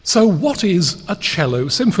So what is a cello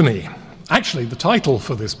symphony? Actually, the title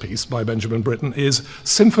for this piece by Benjamin Britten is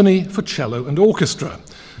Symphony for Cello and Orchestra.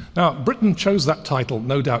 Now, Britten chose that title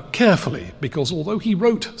no doubt carefully, because although he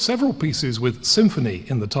wrote several pieces with symphony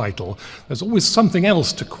in the title, there's always something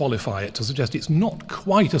else to qualify it to suggest it's not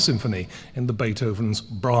quite a symphony in the Beethoven's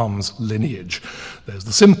Brahms lineage. There's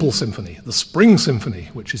the simple symphony, the spring symphony,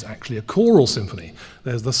 which is actually a choral symphony.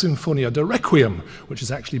 There's the Sinfonia de Requiem, which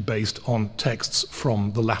is actually based on texts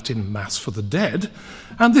from the Latin Mass for the Dead,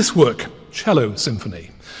 and this work, Cello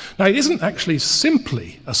Symphony. Now, it isn't actually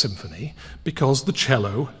simply a symphony, because the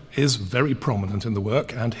cello is very prominent in the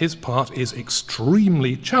work, and his part is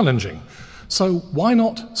extremely challenging. So why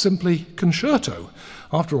not simply concerto?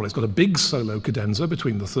 After all, it's got a big solo cadenza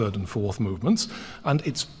between the third and fourth movements, and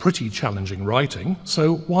it's pretty challenging writing,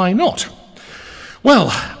 so why not?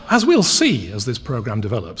 Well, as we'll see as this program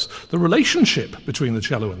develops, the relationship between the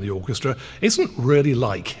cello and the orchestra isn't really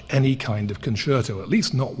like any kind of concerto, at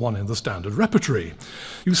least not one in the standard repertory.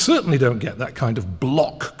 You certainly don't get that kind of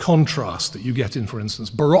block contrast that you get in, for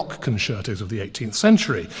instance, Baroque concertos of the 18th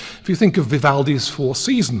century. If you think of Vivaldi's Four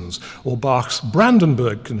Seasons or Bach's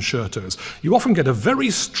Brandenburg concertos, you often get a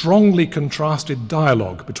very strongly contrasted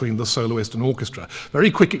dialogue between the soloist and orchestra,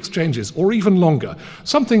 very quick exchanges, or even longer,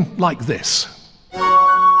 something like this.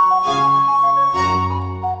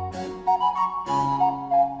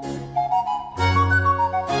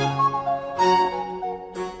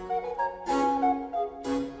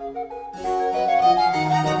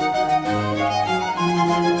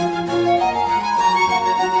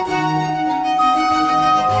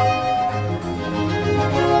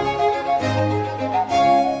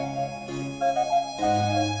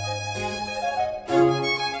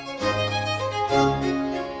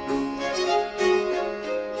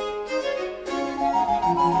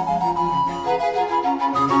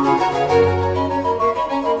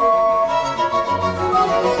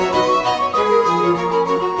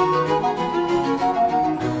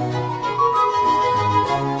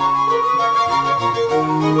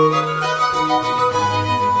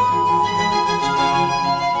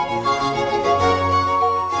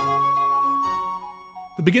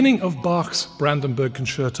 The beginning of Bach's Brandenburg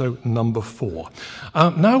Concerto No. 4.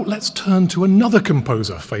 Now let's turn to another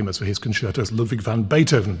composer famous for his concertos, Ludwig van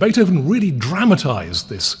Beethoven. Beethoven really dramatized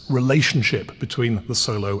this relationship between the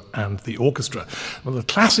solo and the orchestra. One of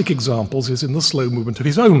the classic examples is in the slow movement of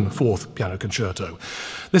his own fourth piano concerto.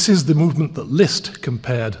 This is the movement that Liszt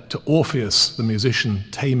compared to Orpheus, the musician,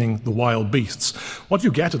 taming the wild beasts. What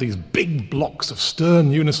you get are these big blocks of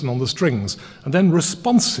stern unison on the strings, and then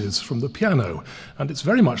responses from the piano, and it's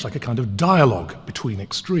very much like a kind of dialogue between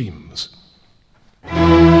extremes.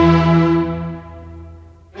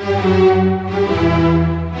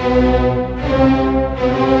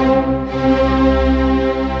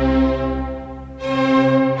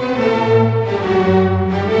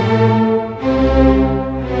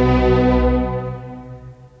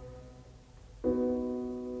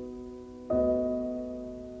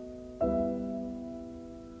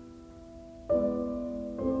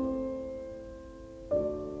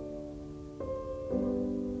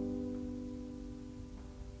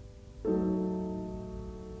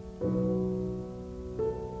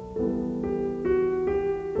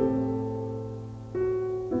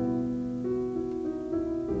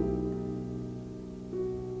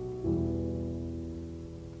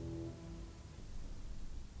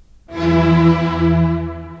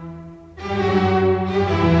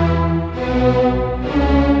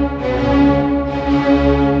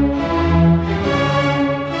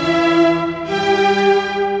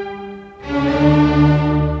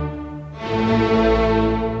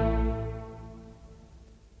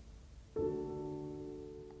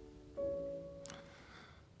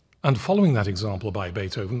 And following that example by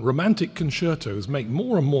Beethoven, romantic concertos make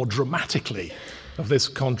more and more dramatically of this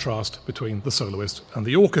contrast between the soloist and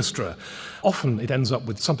the orchestra. Often it ends up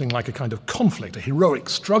with something like a kind of conflict, a heroic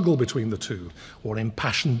struggle between the two, or an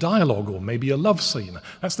impassioned dialogue, or maybe a love scene.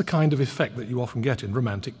 That's the kind of effect that you often get in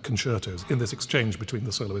romantic concertos, in this exchange between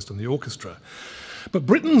the soloist and the orchestra. But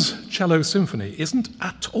Britten's Cello Symphony isn't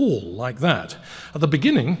at all like that. At the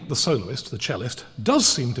beginning, the soloist, the cellist, does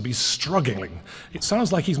seem to be struggling. It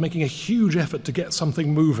sounds like he's making a huge effort to get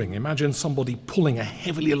something moving. Imagine somebody pulling a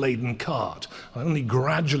heavily laden cart. Only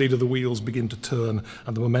gradually do the wheels begin to turn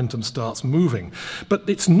and the momentum starts moving. But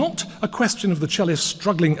it's not a question of the cellist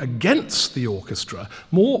struggling against the orchestra,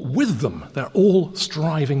 more with them. They're all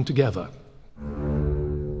striving together.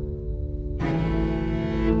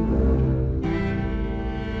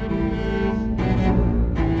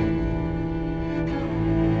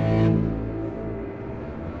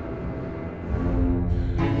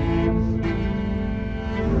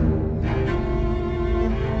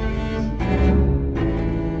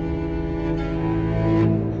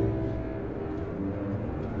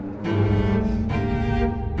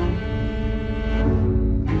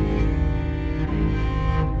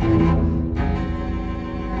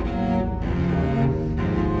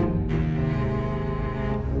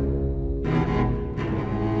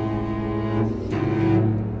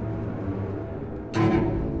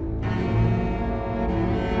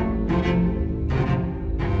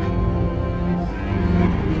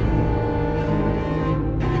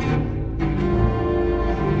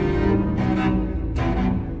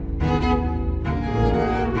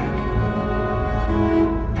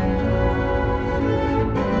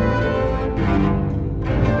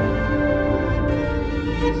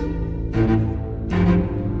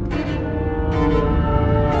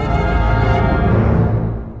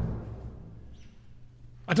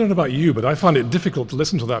 don't know about you, but I find it difficult to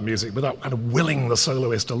listen to that music without kind of willing the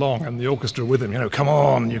soloist along and the orchestra with him. You know, come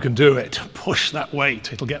on, you can do it. Push that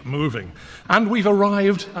weight, it'll get moving. And we've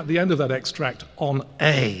arrived at the end of that extract on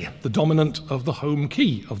A, the dominant of the home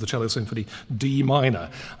key of the cello symphony, D minor.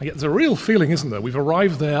 I get, there's a real feeling, isn't there? We've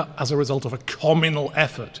arrived there as a result of a communal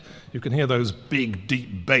effort. You can hear those big,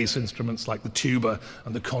 deep bass instruments like the tuba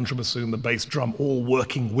and the contrabassoon, the bass drum, all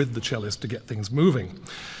working with the cellist to get things moving.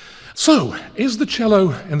 So, is the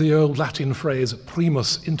cello, in the old Latin phrase,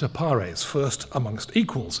 primus inter pares, first amongst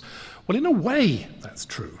equals? Well, in a way, that's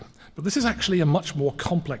true. But this is actually a much more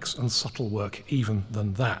complex and subtle work even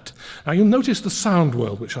than that. Now you'll notice the sound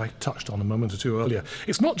world, which I touched on a moment or two earlier.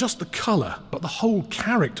 It's not just the colour, but the whole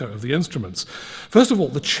character of the instruments. First of all,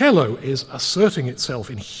 the cello is asserting itself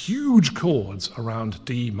in huge chords around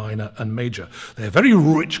D minor and major. They're very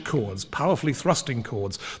rich chords, powerfully thrusting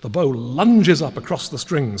chords. The bow lunges up across the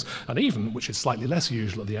strings, and even, which is slightly less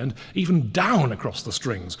usual at the end, even down across the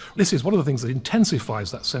strings. This is one of the things that intensifies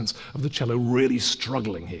that sense of the cello really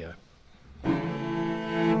struggling here.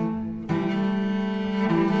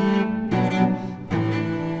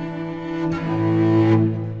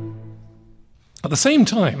 At the same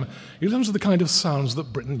time, you listen to the kind of sounds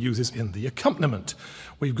that Britten uses in the accompaniment.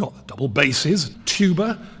 We've got double basses,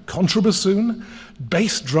 tuba, contrabassoon,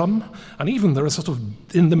 bass drum, and even there are sort of,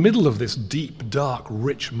 in the middle of this deep, dark,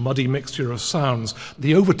 rich, muddy mixture of sounds,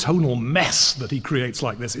 the overtonal mess that he creates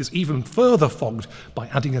like this is even further fogged by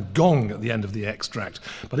adding a gong at the end of the extract.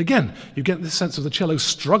 But again, you get this sense of the cello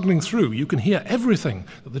struggling through. You can hear everything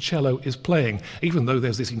that the cello is playing, even though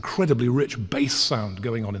there's this incredibly rich bass sound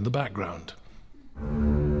going on in the background.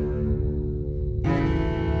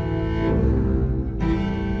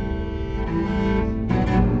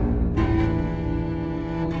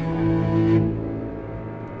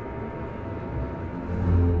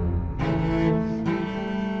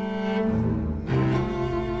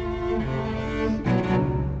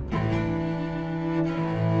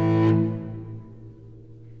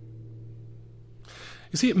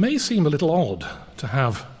 You see, it may seem a little odd to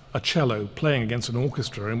have a cello playing against an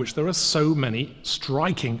orchestra in which there are so many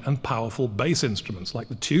striking and powerful bass instruments, like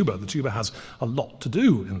the tuba. The tuba has a lot to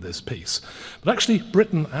do in this piece. But actually,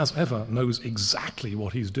 Britten, as ever, knows exactly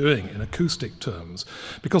what he's doing in acoustic terms,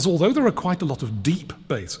 because although there are quite a lot of deep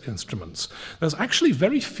bass instruments, there's actually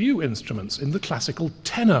very few instruments in the classical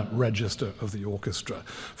tenor register of the orchestra.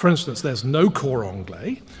 For instance, there's no cor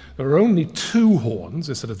anglais, there are only 2 horns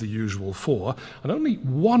instead of the usual 4, and only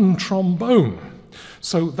 1 trombone.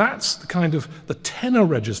 So that's the kind of the tenor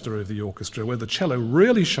register of the orchestra where the cello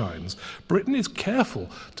really shines. Britten is careful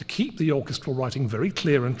to keep the orchestral writing very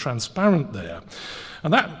clear and transparent there.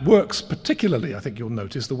 And that works particularly, I think you'll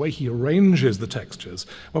notice, the way he arranges the textures.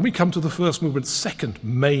 When we come to the first movement's second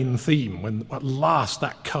main theme, when at last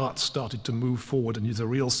that cart started to move forward and there's a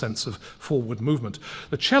real sense of forward movement,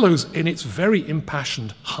 the cello's in its very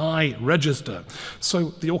impassioned high register.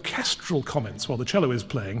 So the orchestral comments while the cello is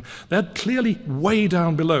playing, they're clearly way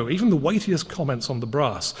down below, even the weightiest comments on the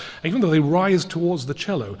brass. Even though they rise towards the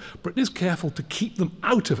cello, Britten is careful to keep them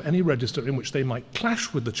out of any register in which they might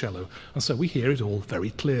clash with the cello, and so we hear it all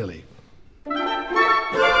very clearly.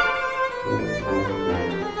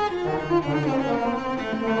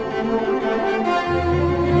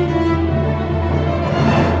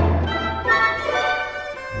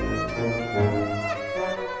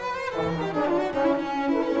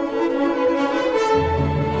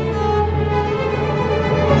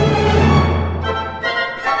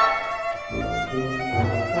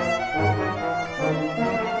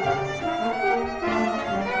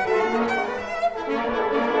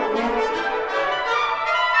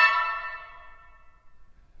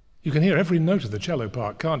 You can hear every note of the cello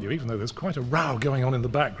part, can't you? Even though there's quite a row going on in the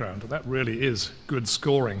background. And that really is good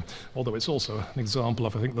scoring, although it's also an example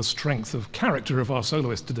of, I think, the strength of character of our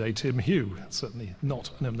soloist today, Tim Hugh. Certainly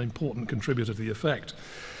not an important contributor to the effect.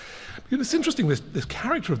 It's interesting, this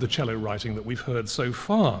character of the cello writing that we've heard so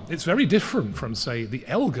far. It's very different from, say, the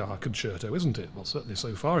Elgar concerto, isn't it? Well, certainly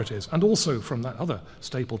so far it is. And also from that other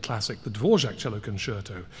staple classic, the Dvorak cello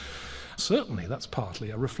concerto. Certainly that's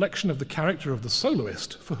partly a reflection of the character of the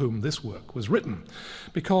soloist for whom this work was written,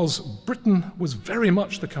 because Britten was very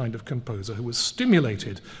much the kind of composer who was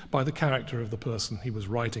stimulated by the character of the person he was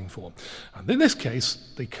writing for. And in this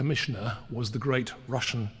case, the commissioner was the great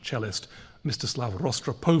Russian cellist Mstislav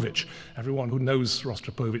Rostropovich. Everyone who knows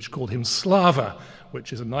Rostropovich called him Slava,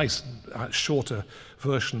 which is a nice, shorter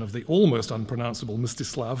version of the almost unpronounceable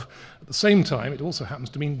Mstislav. At the same time, it also happens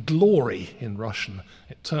to mean glory in Russian.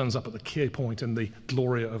 It turns up at the key point in the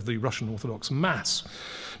Gloria of the Russian Orthodox Mass.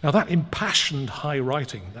 Now, that impassioned high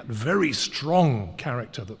writing, that very strong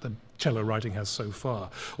character that the cello writing has so far,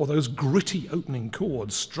 or those gritty opening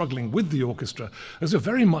chords struggling with the orchestra, those are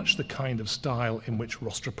very much the kind of style in which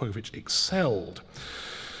Rostropovich excelled.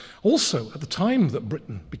 Also, at the time that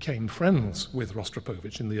Britten became friends with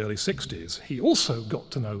Rostropovich in the early 60s, he also got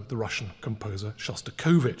to know the Russian composer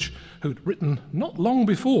Shostakovich, who'd written not long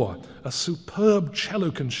before a superb cello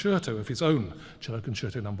concerto of his own, Cello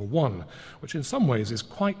Concerto No. 1, which in some ways is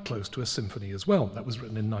quite close to a symphony as well. That was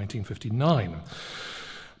written in 1959.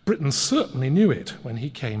 Britten certainly knew it when he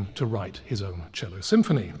came to write his own cello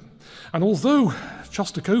symphony. And although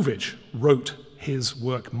Shostakovich wrote his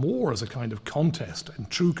work more as a kind of contest in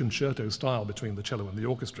true concerto style between the cello and the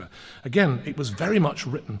orchestra, again, it was very much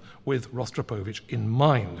written with Rostropovich in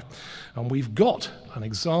mind. And we've got an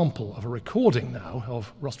example of a recording now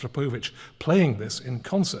of Rostropovich playing this in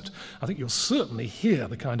concert. I think you'll certainly hear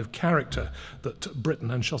the kind of character that Britten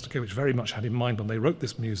and Shostakovich very much had in mind when they wrote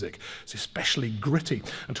this music. It's especially gritty.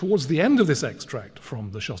 And towards the end of this extract from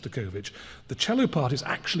the Shostakovich, the cello part is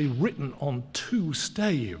actually written on 2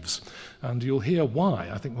 staves. And you'll hear why,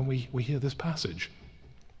 I think, when we hear this passage.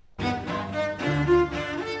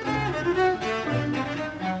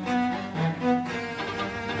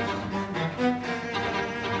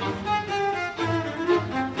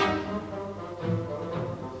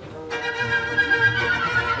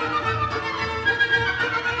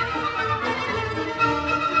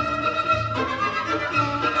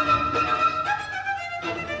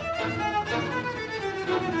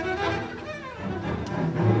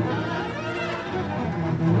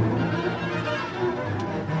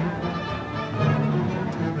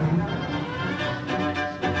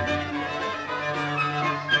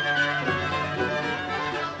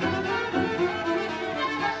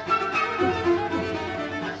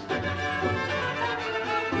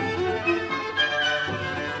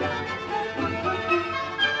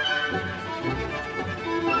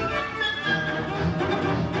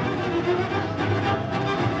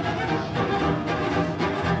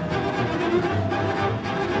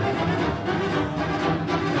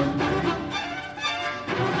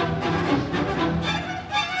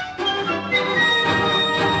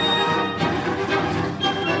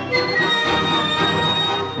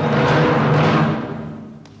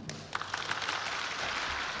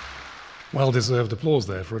 Well-deserved applause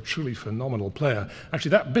there for a truly phenomenal player.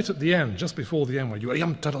 Actually, that bit at the end, just before the end, where you go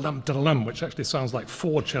yum-ta-da-lum, which actually sounds like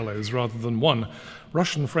 4 cellos rather than 1,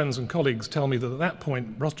 Russian friends and colleagues tell me that at that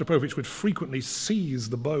point, Rostropovich would frequently seize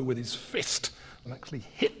the bow with his fist and actually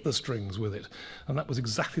hit the strings with it. And that was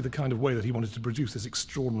exactly the kind of way that he wanted to produce this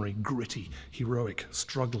extraordinary, gritty, heroic,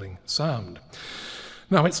 struggling sound.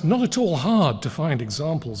 Now, it's not at all hard to find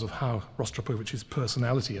examples of how Rostropovich's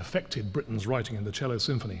personality affected Britten's writing in the Cello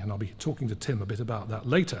Symphony, and I'll be talking to Tim a bit about that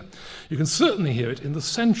later. You can certainly hear it in the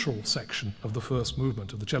central section of the first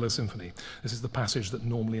movement of the Cello Symphony. This is the passage that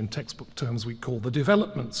normally in textbook terms we call the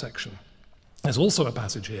development section. There's also a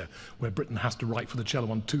passage here where Britten has to write for the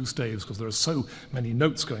cello on 2 staves because there are so many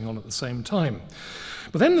notes going on at the same time.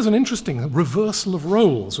 But then there's an interesting reversal of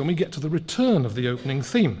roles when we get to the return of the opening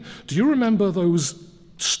theme. Do you remember those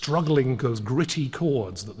gritty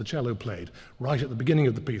chords that the cello played right at the beginning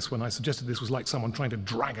of the piece when I suggested this was like someone trying to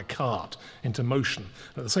drag a cart into motion?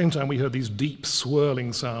 At the same time, we heard these deep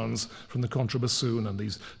swirling sounds from the contrabassoon and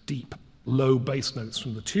these deep low bass notes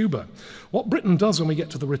from the tuba. What Britten does when we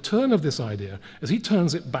get to the return of this idea is he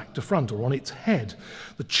turns it back to front, or on its head.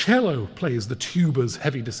 The cello plays the tuba's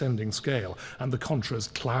heavy descending scale and the contra's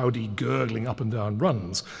cloudy, gurgling up and down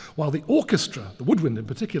runs, while the orchestra, the woodwind in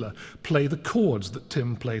particular, play the chords that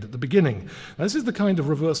Tim played at the beginning. Now, this is the kind of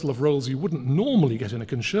reversal of roles you wouldn't normally get in a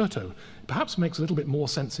concerto. It perhaps makes a little bit more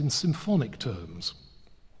sense in symphonic terms.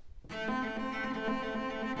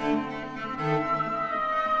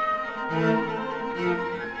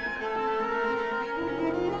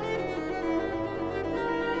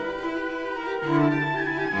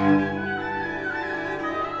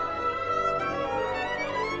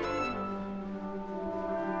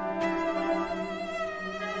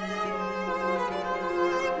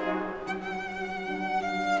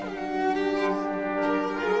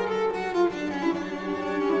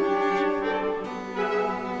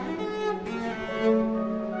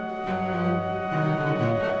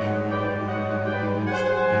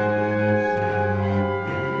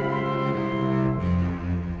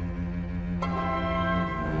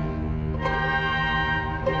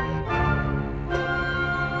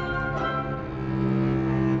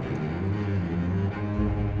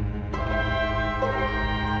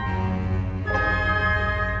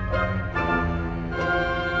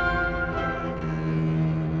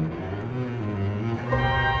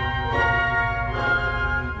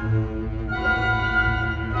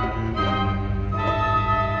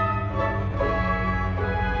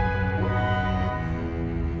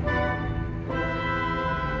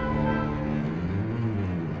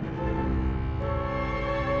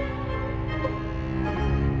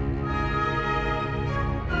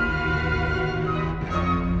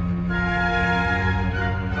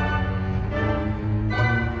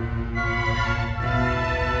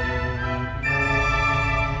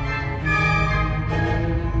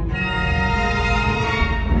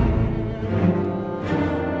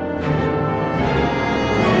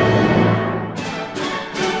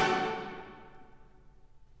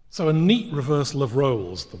 So a neat reversal of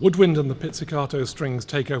roles. The woodwind and the pizzicato strings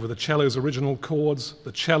take over the cello's original chords.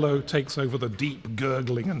 The cello takes over the deep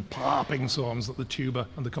gurgling and piping songs that the tuba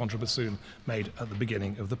and the contrabassoon made at the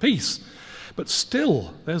beginning of the piece. But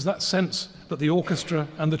still, there's that sense that the orchestra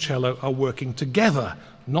and the cello are working together,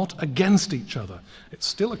 not against each other. It's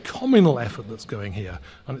still a communal effort that's going here,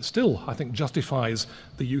 and it still, I think, justifies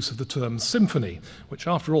the use of the term symphony, which,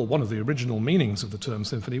 after all, one of the original meanings of the term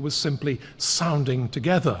symphony was simply sounding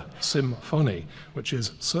together, symphony, which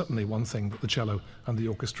is certainly one thing that the cello and the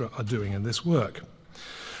orchestra are doing in this work.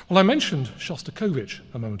 Well, I mentioned Shostakovich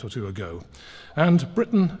a moment or two ago, and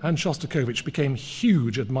Britten and Shostakovich became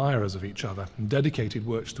huge admirers of each other and dedicated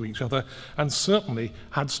works to each other, and certainly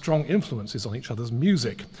had strong influences on each other's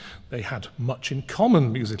music. They had much in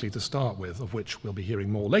common musically to start with, of which we'll be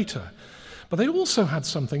hearing more later. But they also had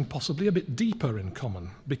something possibly a bit deeper in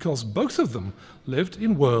common, because both of them lived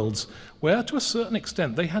in worlds where, to a certain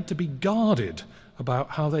extent, they had to be guarded about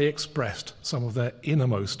how they expressed some of their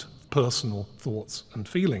innermost personal thoughts and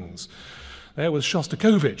feelings. There was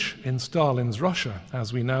Shostakovich in Stalin's Russia,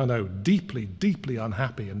 as we now know, deeply, deeply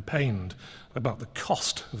unhappy and pained about the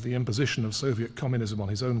cost of the imposition of Soviet communism on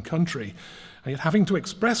his own country, and yet having to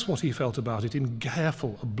express what he felt about it in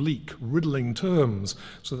careful, oblique, riddling terms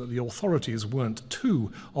so that the authorities weren't too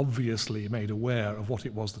obviously made aware of what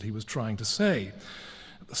it was that he was trying to say.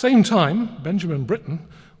 At the same time, Benjamin Britten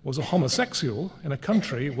was a homosexual in a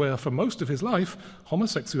country where, for most of his life,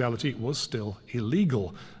 homosexuality was still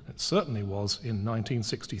illegal. It certainly was in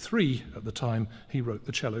 1963, at the time he wrote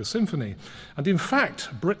the Cello Symphony. And in fact,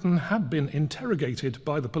 Britten had been interrogated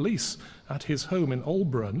by the police at his home in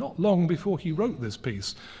Aldborough not long before he wrote this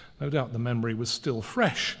piece. No doubt the memory was still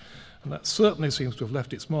fresh, and that certainly seems to have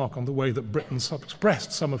left its mark on the way that Britten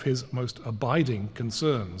expressed some of his most abiding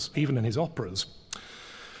concerns, even in his operas.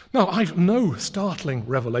 Now, I've no startling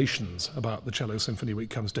revelations about the Cello Symphony when it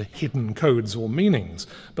comes to hidden codes or meanings,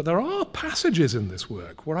 but there are passages in this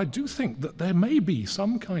work where I do think that there may be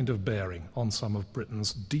some kind of bearing on some of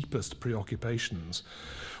Britten's deepest preoccupations.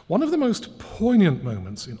 One of the most poignant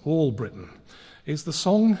moments in all Britten is the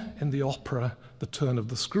song in the opera The Turn of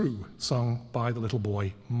the Screw, sung by the little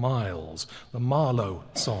boy Miles, the Marlowe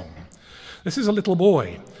song. This is a little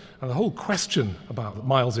boy, and the whole question about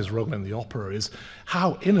Miles's role in the opera is,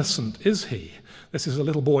 how innocent is he? This is a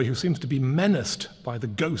little boy who seems to be menaced by the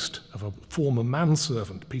ghost of a former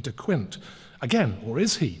manservant, Peter Quint. Again, or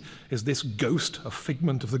is he? Is this ghost a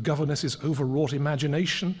figment of the governess's overwrought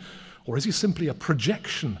imagination? Or is he simply a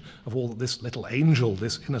projection of all that this little angel,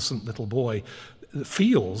 this innocent little boy,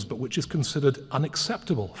 feels, but which is considered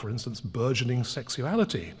unacceptable, for instance, burgeoning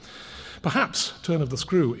sexuality? Perhaps Turn of the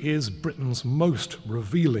Screw is Britten's most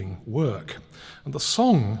revealing work, and the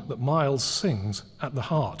song that Miles sings at the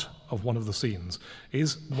heart of one of the scenes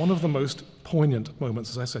is one of the most poignant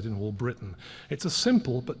moments, as I said, in all Britten. It's a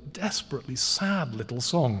simple but desperately sad little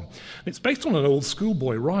song. It's based on an old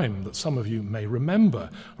schoolboy rhyme that some of you may remember,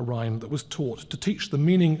 a rhyme that was taught to teach the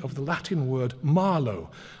meaning of the Latin word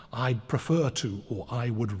Marlowe, I'd prefer to, or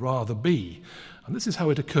I would rather be. And this is how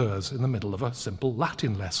it occurs in the middle of a simple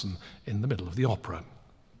Latin lesson in the middle of the opera.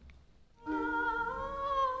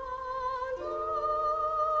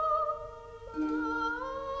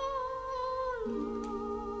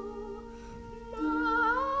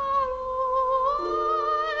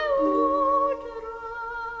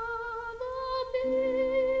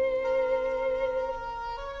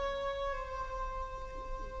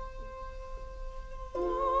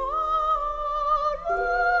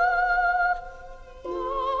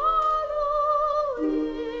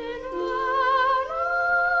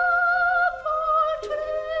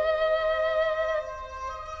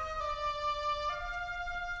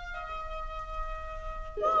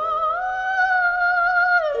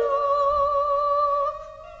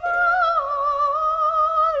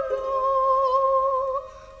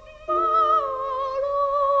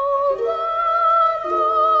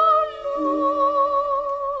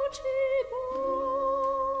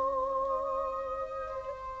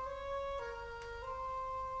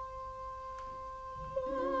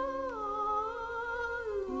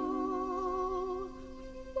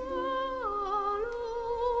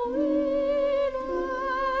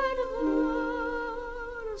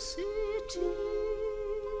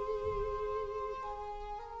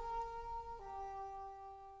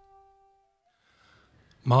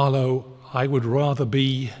 Marlowe, I would rather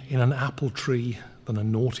be in an apple tree than a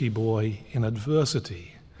naughty boy in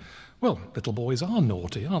adversity. Well, little boys are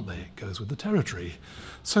naughty, aren't they? It goes with the territory.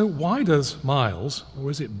 So why does Miles, or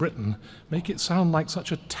is it Britten, make it sound like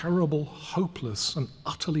such a terrible, hopeless, and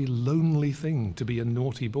utterly lonely thing to be a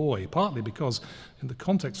naughty boy? Partly because, in the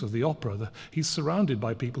context of the opera, he's surrounded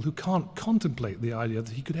by people who can't contemplate the idea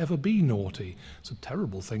that he could ever be naughty. It's a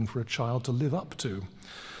terrible thing for a child to live up to.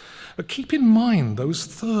 But keep in mind those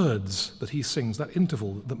thirds that he sings, that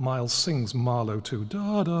interval that Miles sings Marlowe to,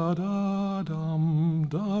 da-da-da-dum,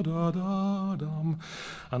 da-da-da-dum,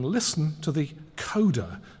 and listen to the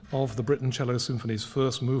coda of the Britten Cello Symphony's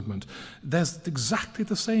first movement. There's exactly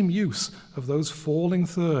the same use of those falling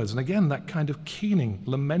thirds, and again, that kind of keening,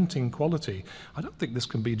 lamenting quality. I don't think this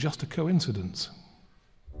can be just a coincidence.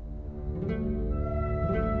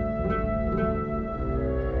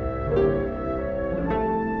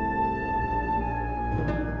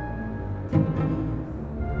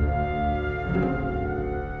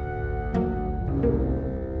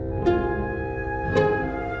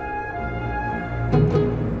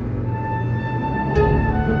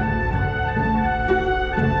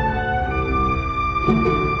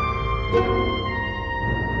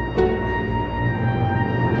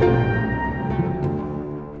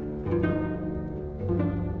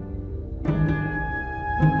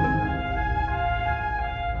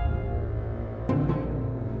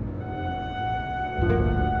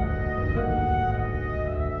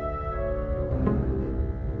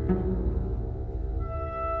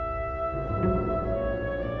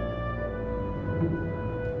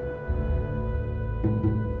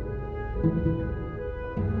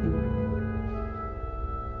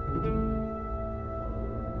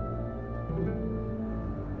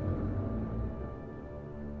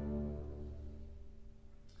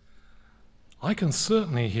 I can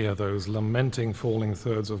certainly hear those lamenting falling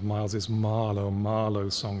thirds of Miles's Marlowe, Marlowe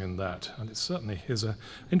song in that, and it certainly is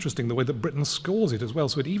interesting the way that Britten scores it as well,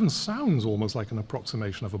 so it even sounds almost like an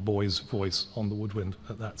approximation of a boy's voice on the woodwind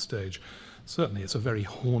at that stage. Certainly it's a very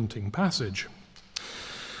haunting passage.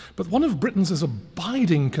 But one of Britten's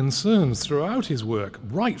abiding concerns throughout his work,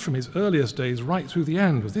 right from his earliest days right through the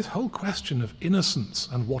end, was this whole question of innocence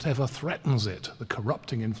and whatever threatens it, the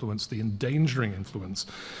corrupting influence, the endangering influence.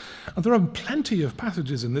 And there are plenty of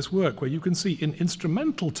passages in this work where you can see in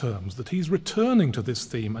instrumental terms that he's returning to this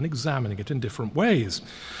theme and examining it in different ways.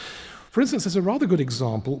 For instance, there's a rather good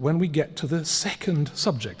example when we get to the second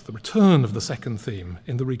subject, the return of the second theme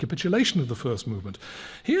in the recapitulation of the first movement.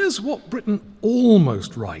 Here's what Britten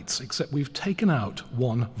almost writes, except we've taken out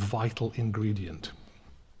one vital ingredient.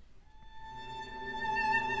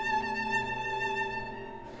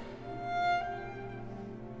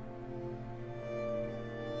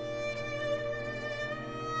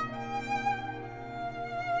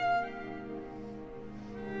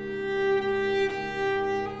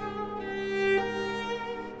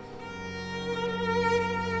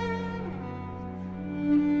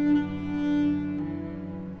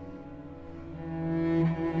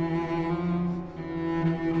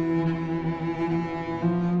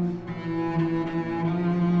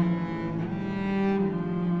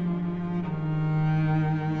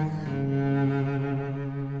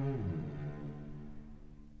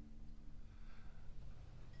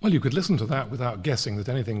 Well, you could listen to that without guessing that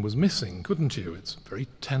anything was missing, couldn't you? It's a very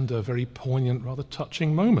tender, very poignant, rather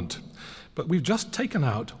touching moment. But we've just taken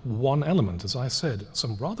out one element, as I said,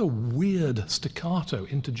 some rather weird staccato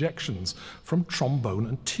interjections from trombone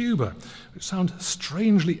and tuba, which sound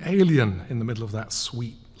strangely alien in the middle of that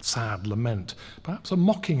sweet, sad lament, perhaps a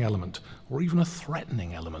mocking element, or even a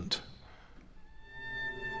threatening element.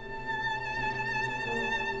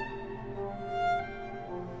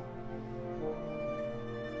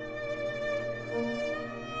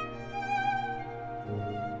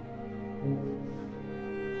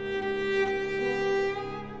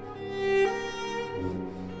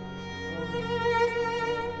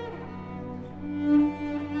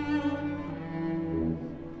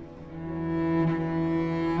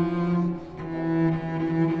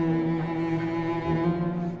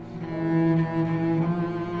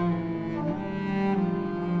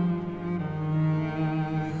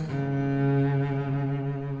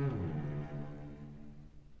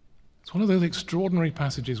 It's one of those extraordinary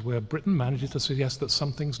passages where Britten manages to suggest that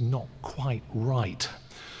something's not quite right.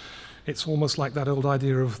 It's almost like that old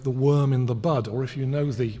idea of the worm in the bud, or if you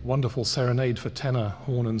know the wonderful serenade for tenor,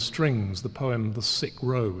 horn and strings, the poem The Sick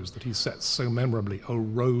Rose, that he sets so memorably, O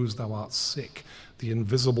rose, thou art sick, the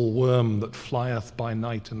invisible worm that flieth by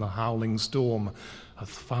night in the howling storm, hath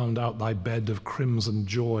found out thy bed of crimson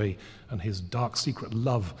joy, and his dark secret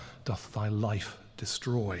love doth thy life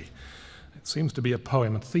destroy. It seems to be a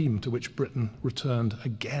poem, a theme to which Britten returned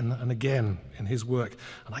again and again in his work,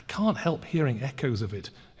 and I can't help hearing echoes of it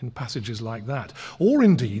in passages like that, or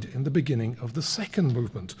indeed in the beginning of the second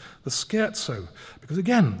movement, the scherzo, because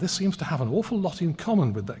again, this seems to have an awful lot in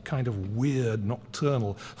common with that kind of weird,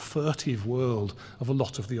 nocturnal, furtive world of a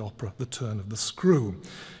lot of the opera, The Turn of the Screw.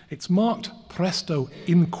 It's marked presto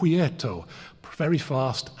inquieto, very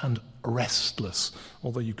fast and restless,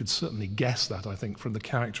 although you could certainly guess that, I think, from the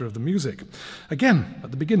character of the music. Again, at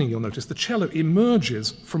the beginning, you'll notice the cello emerges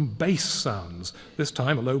from bass sounds, this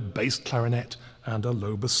time a low bass clarinet and a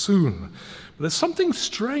low bassoon. But there's something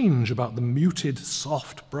strange about the muted,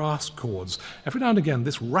 soft brass chords. Every now and again,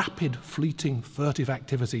 this rapid, fleeting, furtive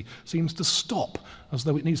activity seems to stop, as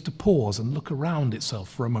though it needs to pause and look around itself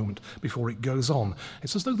for a moment before it goes on.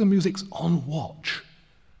 It's as though the music's on watch.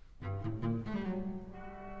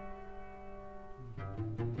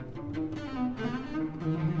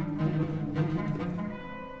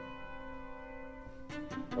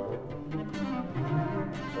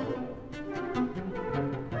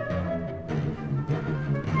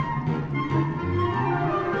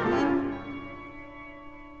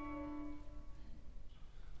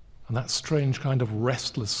 And that strange kind of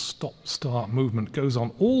restless stop-start movement goes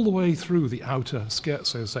on all the way through the outer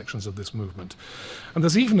scherzo sections of this movement. And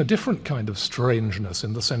there's even a different kind of strangeness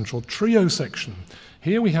in the central trio section.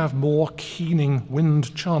 Here we have more keening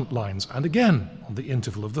wind chant lines, and again on the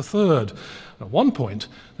interval of the third. At one point,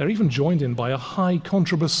 they're even joined in by a high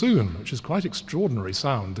contrabassoon, which is quite extraordinary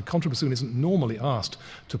sound. The contrabassoon isn't normally asked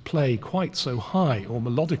to play quite so high or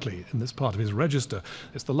melodically in this part of his register.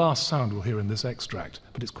 It's the last sound we'll hear in this extract,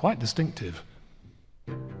 but it's quite distinctive.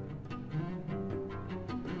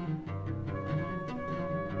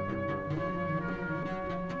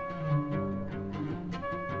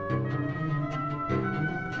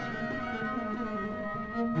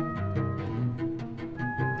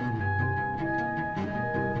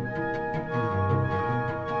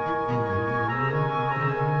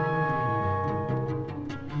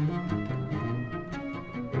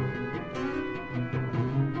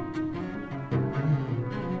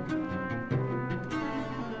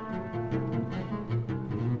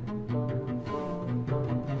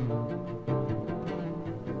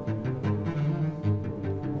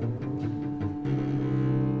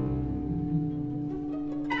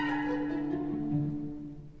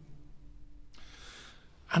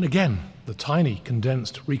 And again, the tiny,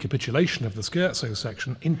 condensed recapitulation of the scherzo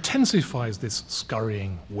section intensifies this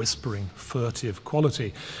scurrying, whispering, furtive quality.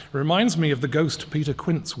 It reminds me of the ghost Peter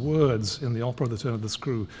Quint's words in the opera The Turn of the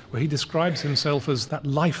Screw, where he describes himself as that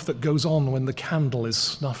life that goes on when the candle is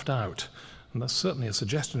snuffed out. And there's certainly a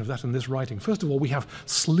suggestion of that in this writing. First of all, we have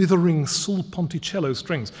slithering sul ponticello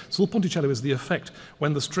strings. Sul ponticello is the effect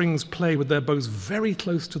when the strings play with their bows very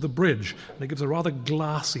close to the bridge, and it gives a rather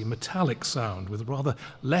glassy, metallic sound with rather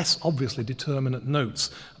less obviously determinate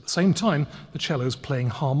notes. At the same time, the cello's playing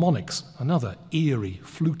harmonics, another eerie,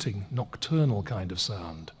 fluting, nocturnal kind of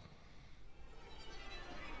sound.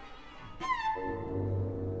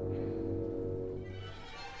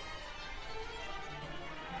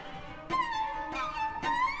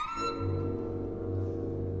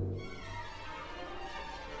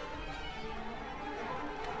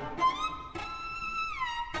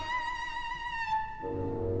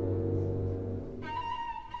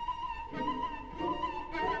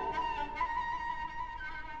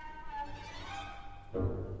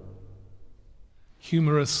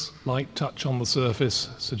 Humorous, light touch on the surface,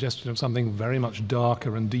 suggestion of something very much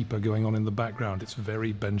darker and deeper going on in the background. It's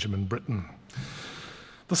very Benjamin Britten.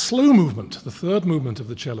 The slow movement, the third movement of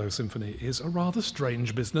the cello symphony, is a rather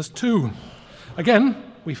strange business too. Again,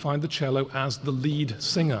 we find the cello as the lead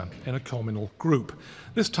singer in a communal group,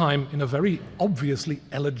 this time in a very obviously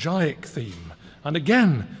elegiac theme. And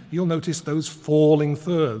again, you'll notice those falling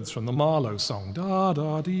thirds from the Marlowe song,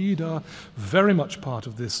 da-da-dee-da, very much part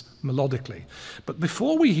of this melodically. But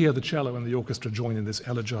before we hear the cello and the orchestra join in this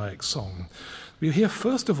elegiac song, we hear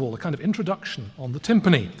first of all a kind of introduction on the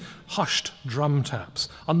timpani, hushed drum taps,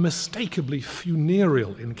 unmistakably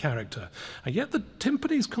funereal in character. And yet the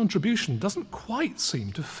timpani's contribution doesn't quite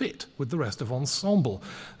seem to fit with the rest of ensemble.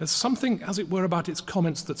 There's something, as it were, about its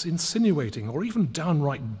comments that's insinuating or even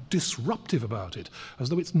downright disruptive about it, as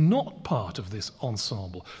though it's not part of this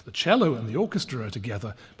ensemble. The cello and the orchestra are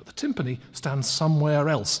together, but the timpani stands somewhere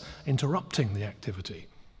else, interrupting the activity.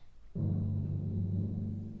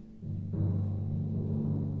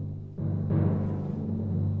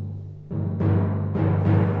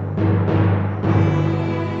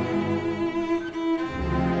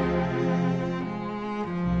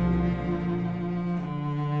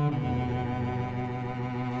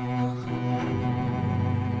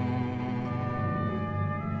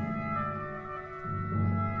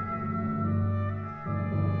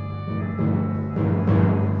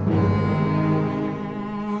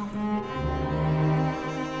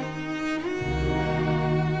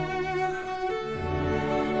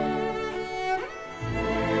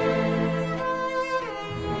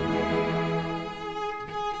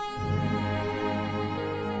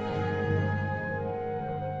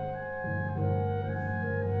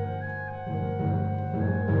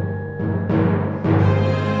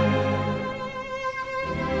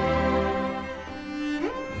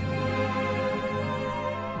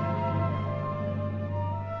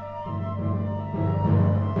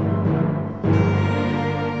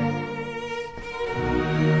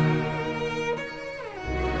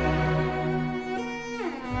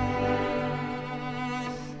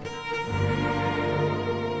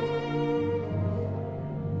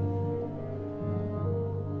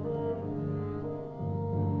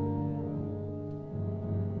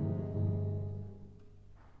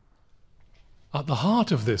 At the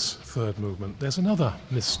heart of this third movement, there's another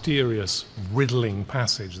mysterious, riddling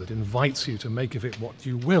passage that invites you to make of it what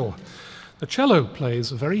you will. The cello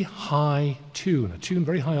plays a very high tune, a tune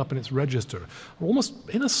very high up in its register, an almost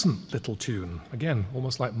innocent little tune, again,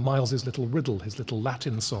 almost like Miles's little riddle, his little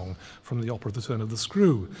Latin song from the opera The Turn of the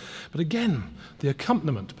Screw. But again, the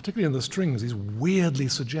accompaniment, particularly in the strings, is weirdly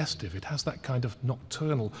suggestive. It has that kind of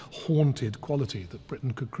nocturnal, haunted quality that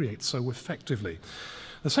Britten could create so effectively.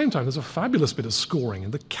 At the same time, there's a fabulous bit of scoring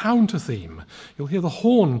in the counter theme. You'll hear the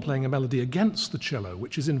horn playing a melody against the cello,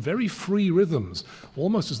 which is in very free rhythms,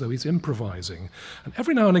 almost as though he's improvising. And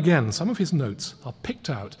every now and again, some of his notes are picked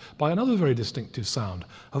out by another very distinctive sound,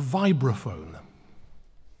 a vibraphone.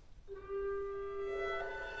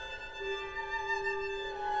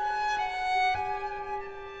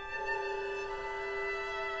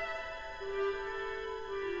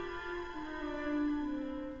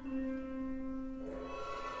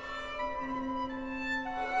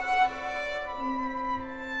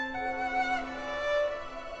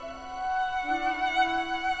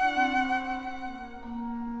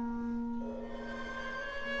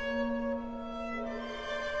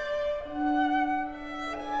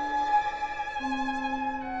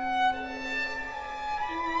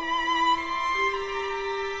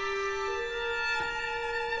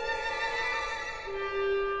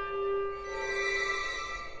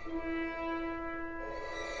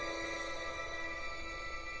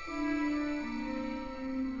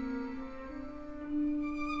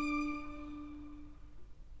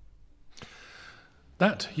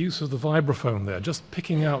 That use of the vibraphone there, just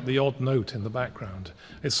picking out the odd note in the background,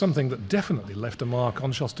 is something that definitely left a mark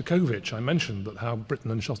on Shostakovich. I mentioned that how Britten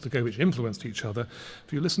and Shostakovich influenced each other.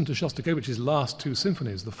 If you listen to Shostakovich's last two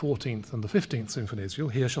symphonies, the 14th and the 15th symphonies, you'll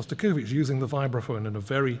hear Shostakovich using the vibraphone in a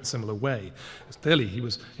very similar way. Clearly, he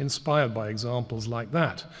was inspired by examples like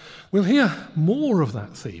that. We'll hear more of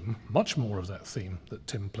that theme, much more of that theme that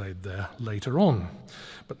Tim played there later on.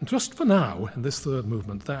 But just for now, in this third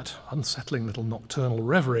movement, that unsettling little nocturnal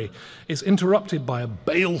reverie is interrupted by a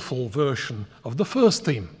baleful version of the first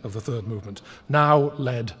theme of the third movement, now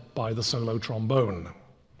led by the solo trombone.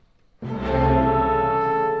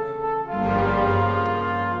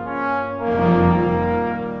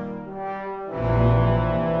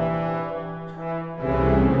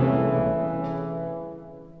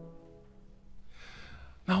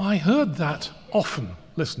 Now, I heard that often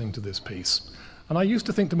listening to this piece, and I used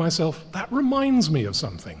to think to myself, that reminds me of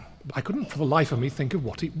something. I couldn't for the life of me think of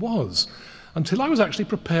what it was, until I was actually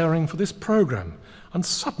preparing for this program, and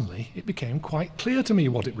suddenly it became quite clear to me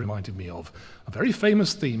what it reminded me of. A very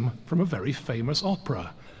famous theme from a very famous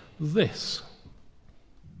opera. This.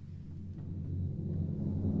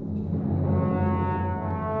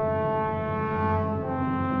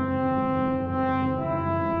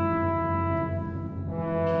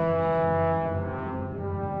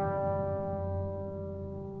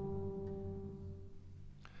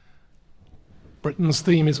 Britten's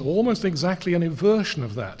theme is almost exactly an inversion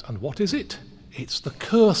of that. And what is it? It's the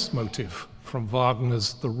curse motive from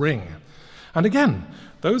Wagner's The Ring. And again,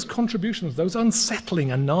 those contributions, those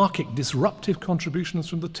unsettling, anarchic, disruptive contributions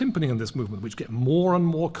from the timpani in this movement, which get more and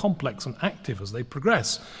more complex and active as they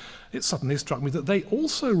progress, it suddenly struck me that they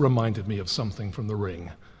also reminded me of something from The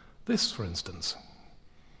Ring. This, for instance.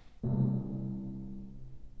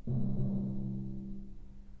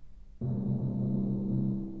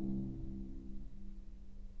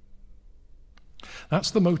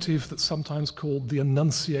 That's the motive that's sometimes called the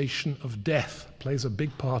Annunciation of Death. It plays a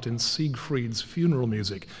big part in Siegfried's funeral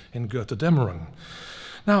music in Götterdämmerung.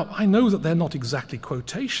 Now, I know that they're not exactly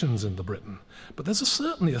quotations in the Britten, but there's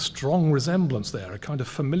certainly a strong resemblance there, a kind of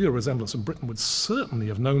familiar resemblance, and Britten would certainly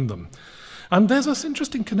have known them. And there's this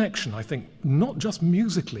interesting connection, I think, not just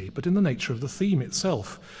musically, but in the nature of the theme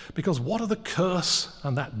itself. Because what are the curse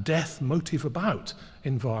and that death motive about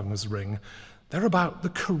in Wagner's Ring? They're about the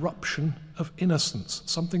corruption of innocence,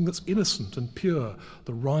 something that's innocent and pure,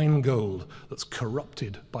 the Rheingold that's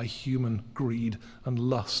corrupted by human greed and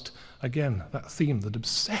lust. Again, that theme that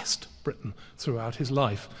obsessed Britten throughout his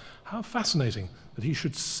life. How fascinating that he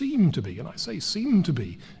should seem to be, and I say seem to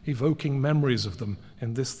be, evoking memories of them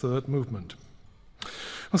in this third movement.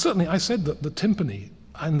 Well, certainly I said that the timpani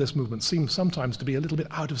in this movement seems sometimes to be a little bit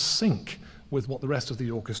out of sync with what the rest of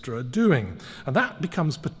the orchestra are doing. And that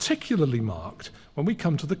becomes particularly marked when we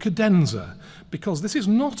come to the cadenza, because this is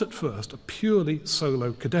not at first a purely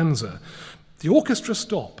solo cadenza. The orchestra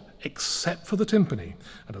stop except for the timpani.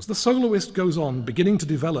 And as the soloist goes on, beginning to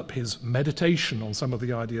develop his meditation on some of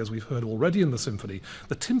the ideas we've heard already in the symphony,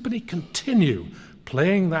 the timpani continue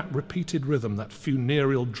playing that repeated rhythm, that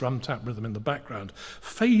funereal drum tap rhythm in the background,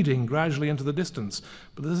 fading gradually into the distance.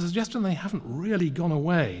 But there's a suggestion they haven't really gone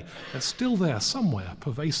away. They're still there somewhere,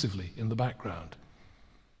 pervasively in the background.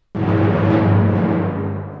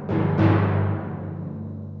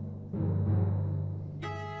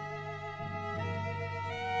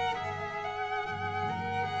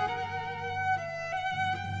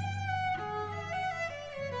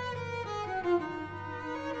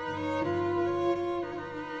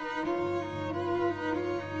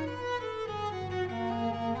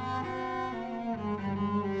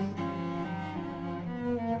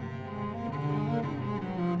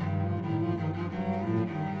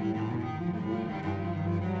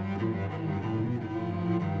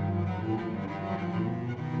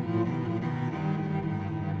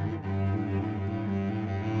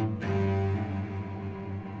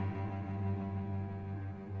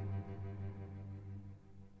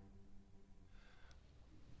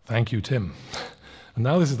 Thank you, Tim. And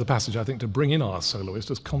now this is the passage, I think, to bring in our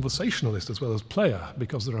soloist as conversationalist as well as player,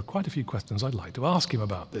 because there are quite a few questions I'd like to ask him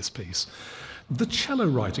about this piece. The cello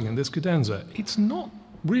writing in this cadenza, it's not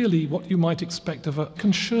really what you might expect of a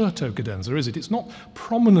concerto cadenza, is it? It's not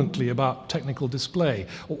prominently about technical display,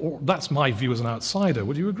 or that's my view as an outsider.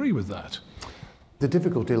 Would you agree with that? The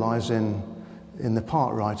difficulty lies in the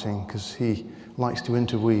part writing, because he likes to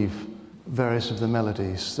interweave various of the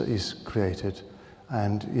melodies that he's created,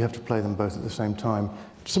 and you have to play them both at the same time,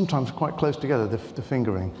 sometimes quite close together, the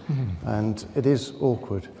fingering. And it is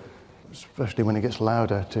awkward, especially when it gets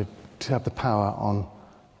louder, to have the power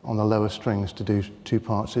on the lower strings to do two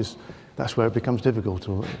parts. That's where it becomes difficult.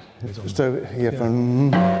 So here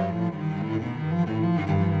from...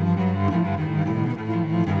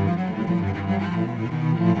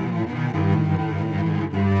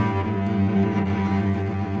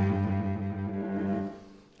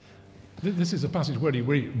 This is a passage where he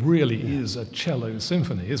really is a cello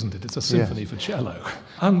symphony, isn't it? It's a symphony for cello.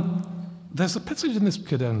 There's a passage in this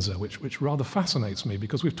cadenza which rather fascinates me,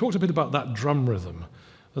 because we've talked a bit about that drum rhythm.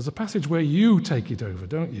 There's a passage where you take it over,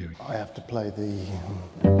 don't you? I have to play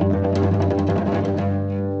the...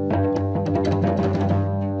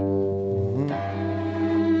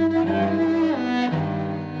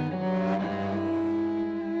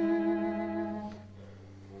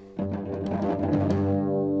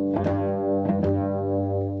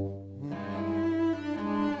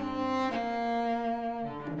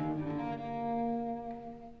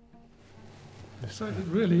 So it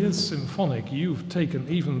really is symphonic. You've taken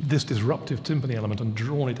even this disruptive timpani element and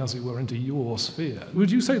drawn it, as it were, into your sphere.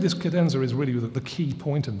 Would you say this cadenza is really the key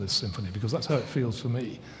point in this symphony? Because that's how it feels for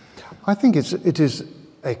me. I think it is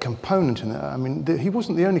a component in it. I mean, he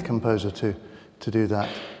wasn't the only composer to do that.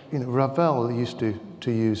 You know, Ravel used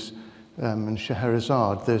to use, and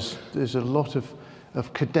Scheherazade, there's a lot of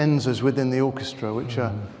cadenzas within the orchestra which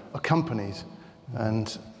are accompanied.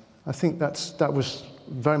 And I think that was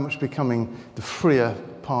very much becoming the freer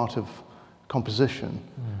part of composition.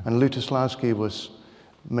 And Lutoslawski was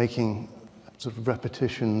making sort of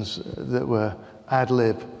repetitions that were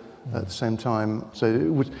ad-lib at the same time. So it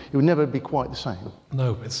would never be quite the same.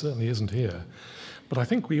 No, it certainly isn't here. But I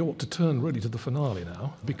think we ought to turn really to the finale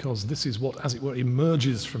now, because this is what, as it were,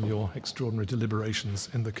 emerges from your extraordinary deliberations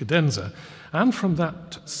in the cadenza, and from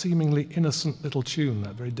that seemingly innocent little tune,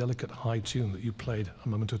 that very delicate high tune that you played a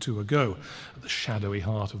moment or two ago, at the shadowy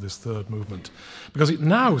heart of this third movement. Because it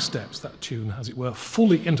now steps, that tune, as it were,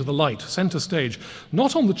 fully into the light, centre stage,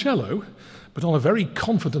 not on the cello, but on a very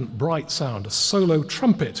confident, bright sound, a solo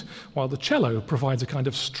trumpet, while the cello provides a kind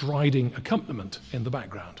of striding accompaniment in the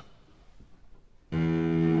background.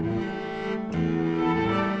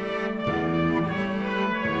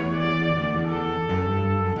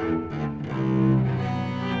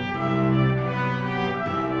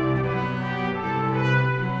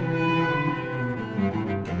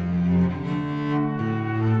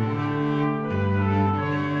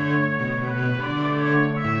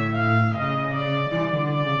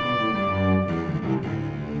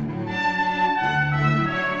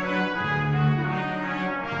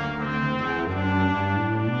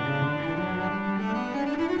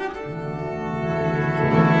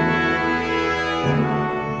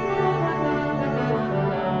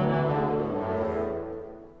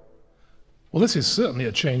 Well, this is certainly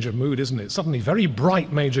a change of mood, isn't it? Suddenly very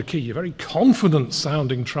bright major key, a very confident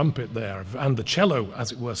sounding trumpet there, and the cello,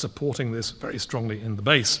 as it were, supporting this very strongly in the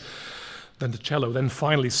bass. Then the cello then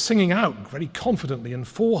finally singing out very confidently in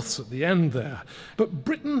fourths at the end there. But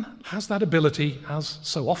Britten has that ability, as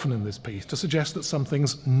so often in this piece, to suggest that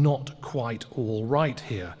something's not quite all right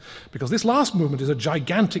here. Because this last movement is a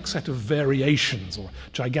gigantic set of variations, or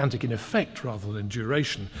gigantic in effect rather than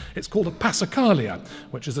duration. It's called a passacaglia,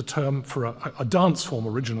 which is a term for a dance form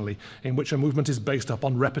originally, in which a movement is based up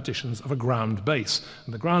on repetitions of a ground bass.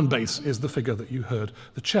 And the ground bass is the figure that you heard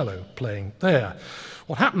the cello playing there.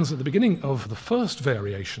 What happens at the beginning of the first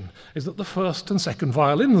variation is that the first and second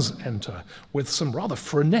violins enter with some rather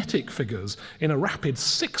frenetic figures in a rapid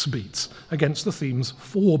 6 beats against the theme's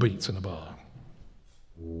 4 beats in a bar.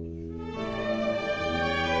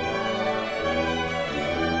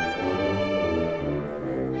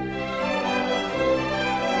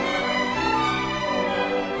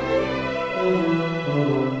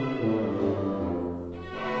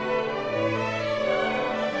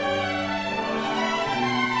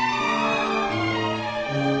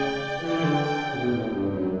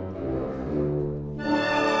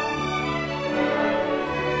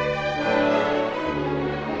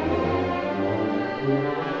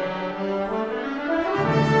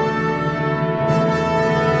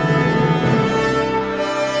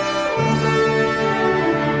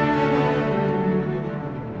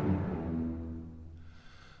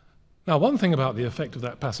 Now, one thing about the effect of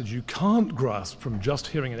that passage you can't grasp from just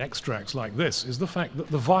hearing an extract like this is the fact that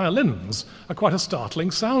the violins are quite a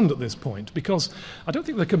startling sound at this point, because I don't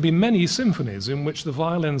think there can be many symphonies in which the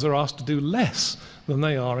violins are asked to do less than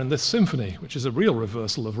they are in this symphony, which is a real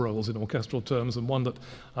reversal of roles in orchestral terms, and one that,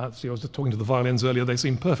 I was just talking to the violins earlier, they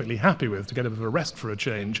seem perfectly happy with, to get a bit of a rest for a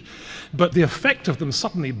change. But the effect of them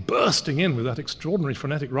suddenly bursting in with that extraordinary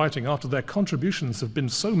frenetic writing after their contributions have been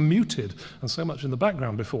so muted and so much in the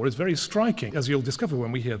background before is very striking, as you'll discover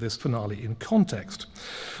when we hear this finale in context.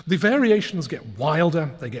 The variations get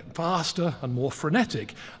wilder, they get faster and more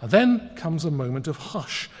frenetic, and then comes a moment of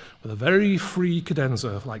hush, with a very free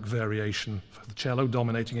cadenza-like variation, for the cello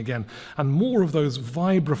dominating again, and more of those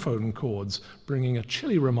vibraphone chords bringing a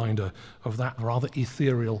chilly reminder of that rather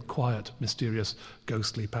ethereal, quiet, mysterious,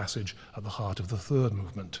 ghostly passage at the heart of the third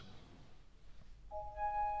movement.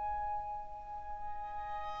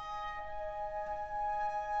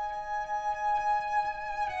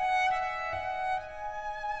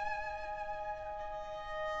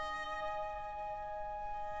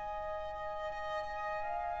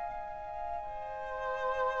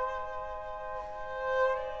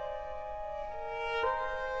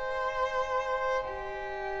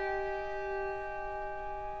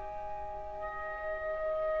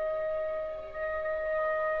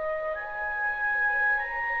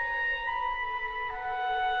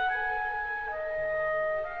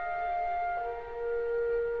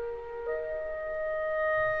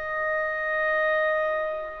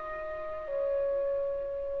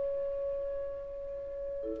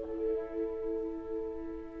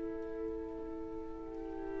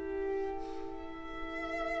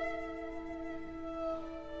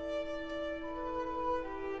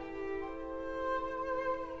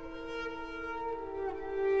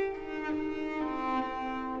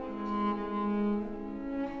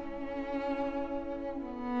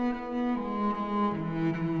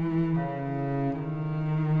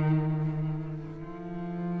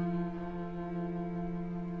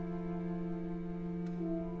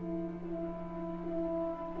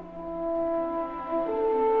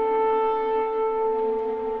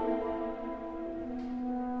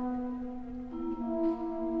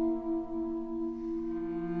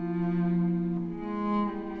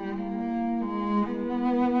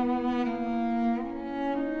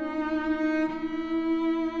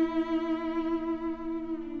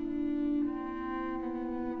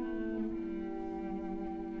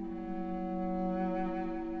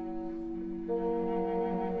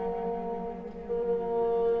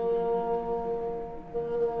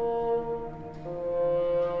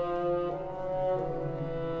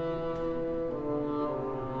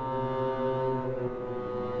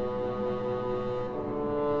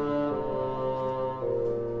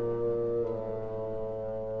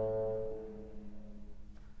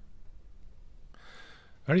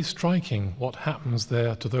 Very striking what happens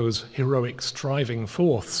there to those heroic striving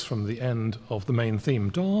fourths from the end of the main theme,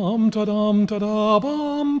 dum da dum da da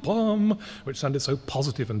bum bum, which sounded so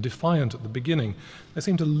positive and defiant at the beginning. They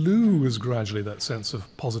seem to lose gradually that sense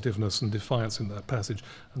of positiveness and defiance in that passage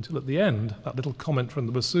until at the end, that little comment from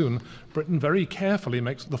the bassoon, Britten very carefully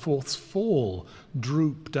makes the fourths fall,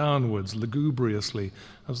 droop downwards lugubriously,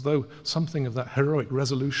 as though something of that heroic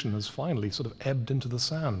resolution has finally sort of ebbed into the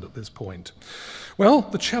sand at this point. Well,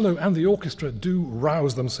 the cello and the orchestra do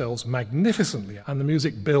rouse themselves magnificently, and the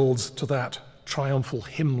music builds to that triumphal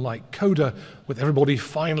hymn-like coda, with everybody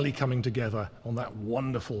finally coming together on that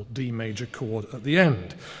wonderful D major chord at the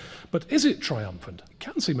end. But is it triumphant? It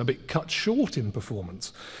can seem a bit cut short in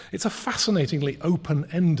performance. It's a fascinatingly open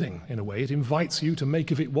ending, in a way. It invites you to make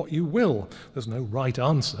of it what you will. There's no right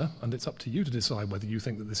answer, and it's up to you to decide whether you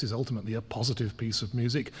think that this is ultimately a positive piece of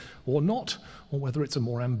music or not, or whether it's a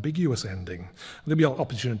more ambiguous ending. There'll be an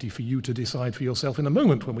opportunity for you to decide for yourself in a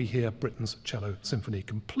moment when we hear Britten's Cello Symphony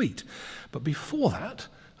complete. But before that,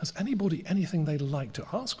 has anybody anything they'd like to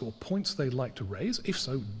ask or points they'd like to raise? If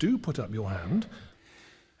so, do put up your hand.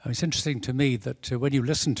 It's interesting to me that when you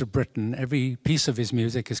listen to Britten, every piece of his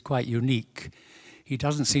music is quite unique. He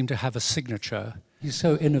doesn't seem to have a signature. He's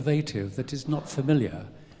so innovative that it's not familiar.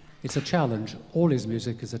 It's a challenge. All his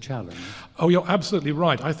music is a challenge. Oh, you're absolutely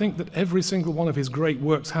right. I think that every single one of his great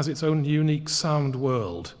works has its own unique sound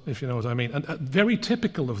world, if you know what I mean. And very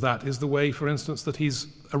typical of that is the way, for instance, that he's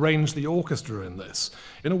arranged the orchestra in this.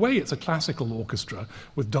 In a way, it's a classical orchestra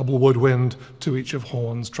with double woodwind to each of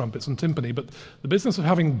horns, trumpets, and timpani. But the business of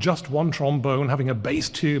having just one trombone, having a bass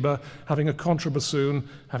tuba, having a contrabassoon,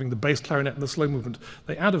 having the bass clarinet and the slow movement,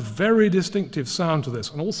 they add a very distinctive sound to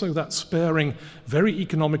this, and also that sparing, very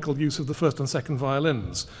economical use of the first and second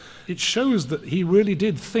violins. It shows that he really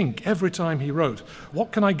did think every time he wrote,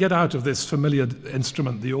 what can I get out of this familiar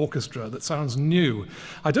instrument, the orchestra, that sounds new?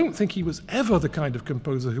 I don't think he was ever the kind of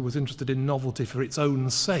composer who was interested in novelty for its own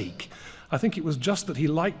sake. I think it was just that he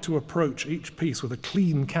liked to approach each piece with a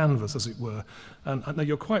clean canvas, as it were. And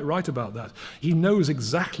you're quite right about that. He knows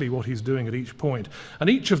exactly what he's doing at each point. And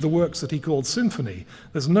each of the works that he called symphony,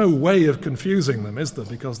 there's no way of confusing them, is there?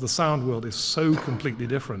 Because the sound world is so completely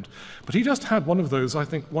different. But he just had one of those, I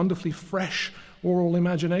think, wonderfully fresh oral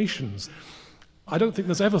imaginations. I don't think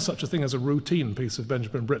there's ever such a thing as a routine piece of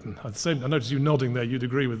Benjamin Britten. I notice you nodding there, you'd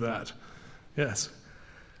agree with that. Yes.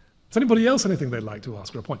 Has anybody else anything they'd like to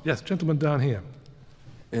ask or a point? Yes, gentleman down here.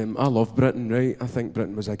 I love Britten, right? I think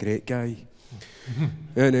Britten was a great guy.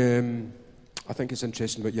 And I think it's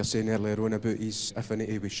interesting what you're saying earlier on about his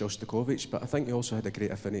affinity with Shostakovich, but I think he also had a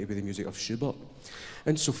great affinity with the music of Schubert.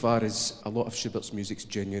 Insofar as a lot of Schubert's music's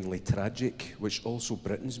genuinely tragic, which also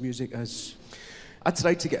Britten's music is. I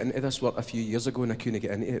tried to get into this work a few years ago and I couldn't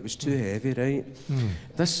get into it. It was too heavy, right?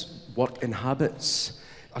 This work inhabits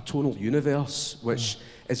a tonal universe which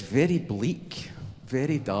is very bleak,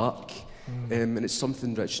 very dark, and it's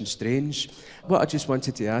something rich and strange. What I just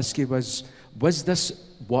wanted to ask you was this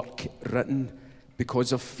work written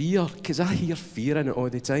because of fear? Because I hear fear in it all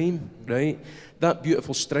the time, right? That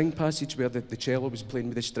beautiful string passage where the cello was playing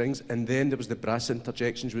with the strings, and then there was the brass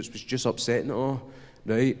interjections, which was just upsetting it all,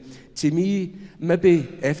 right? To me, maybe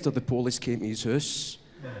after the police came to his house,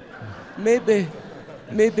 maybe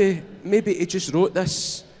he just wrote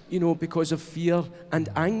this, you know, because of fear and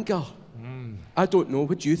anger. I don't know.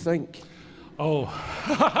 What do you think? Oh.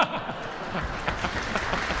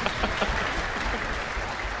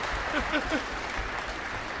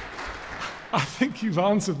 I think you've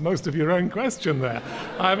answered most of your own question there.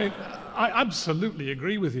 I mean, I absolutely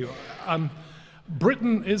agree with you.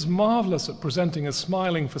 Britten is marvellous at presenting a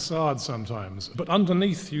smiling facade sometimes, but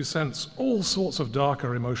underneath you sense all sorts of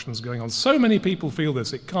darker emotions going on. So many people feel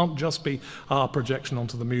this. It can't just be our projection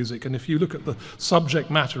onto the music. And if you look at the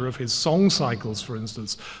subject matter of his song cycles, for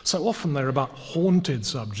instance, so often they're about haunted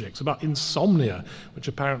subjects, about insomnia, which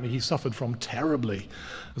apparently he suffered from terribly.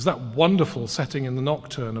 There's that wonderful setting in the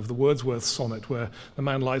Nocturne of the Wordsworth sonnet where the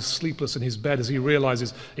man lies sleepless in his bed as he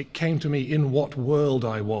realizes, it came to me in what world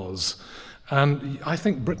I was. And I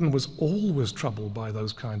think Britten was always troubled by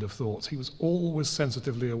those kind of thoughts. He was always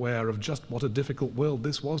sensitively aware of just what a difficult world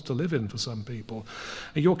this was to live in for some people.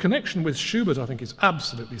 Your connection with Schubert, I think, is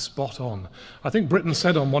absolutely spot on. I think Britten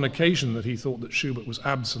said on one occasion that he thought that Schubert was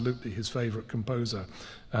absolutely his favorite composer.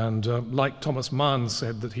 And like Thomas Mann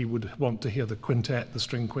said that he would want to hear the quintet, the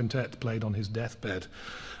string quintet, played on his deathbed.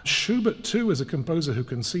 Schubert, too, is a composer who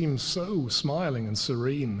can seem so smiling and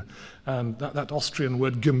serene. And that Austrian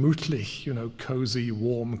word gemütlich, you know, cozy,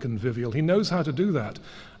 warm, convivial, he knows how to do that.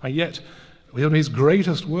 And yet, one of his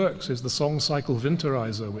greatest works is the song cycle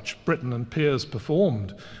Winterreise, which Britten and Peers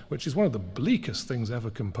performed, which is one of the bleakest things ever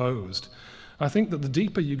composed. I think that the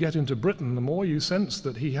deeper you get into Britten, the more you sense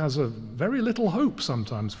that he has a very little hope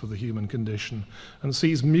sometimes for the human condition and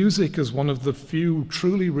sees music as one of the few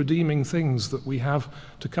truly redeeming things that we have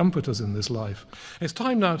to comfort us in this life. It's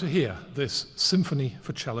time now to hear this Symphony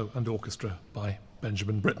for Cello and Orchestra by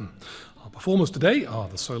Benjamin Britten. Our performers today are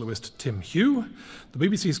the soloist Tim Hugh, the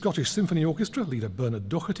BBC Scottish Symphony Orchestra leader Bernard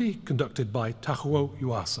Doherty, conducted by Tachuo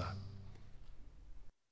Yuasa.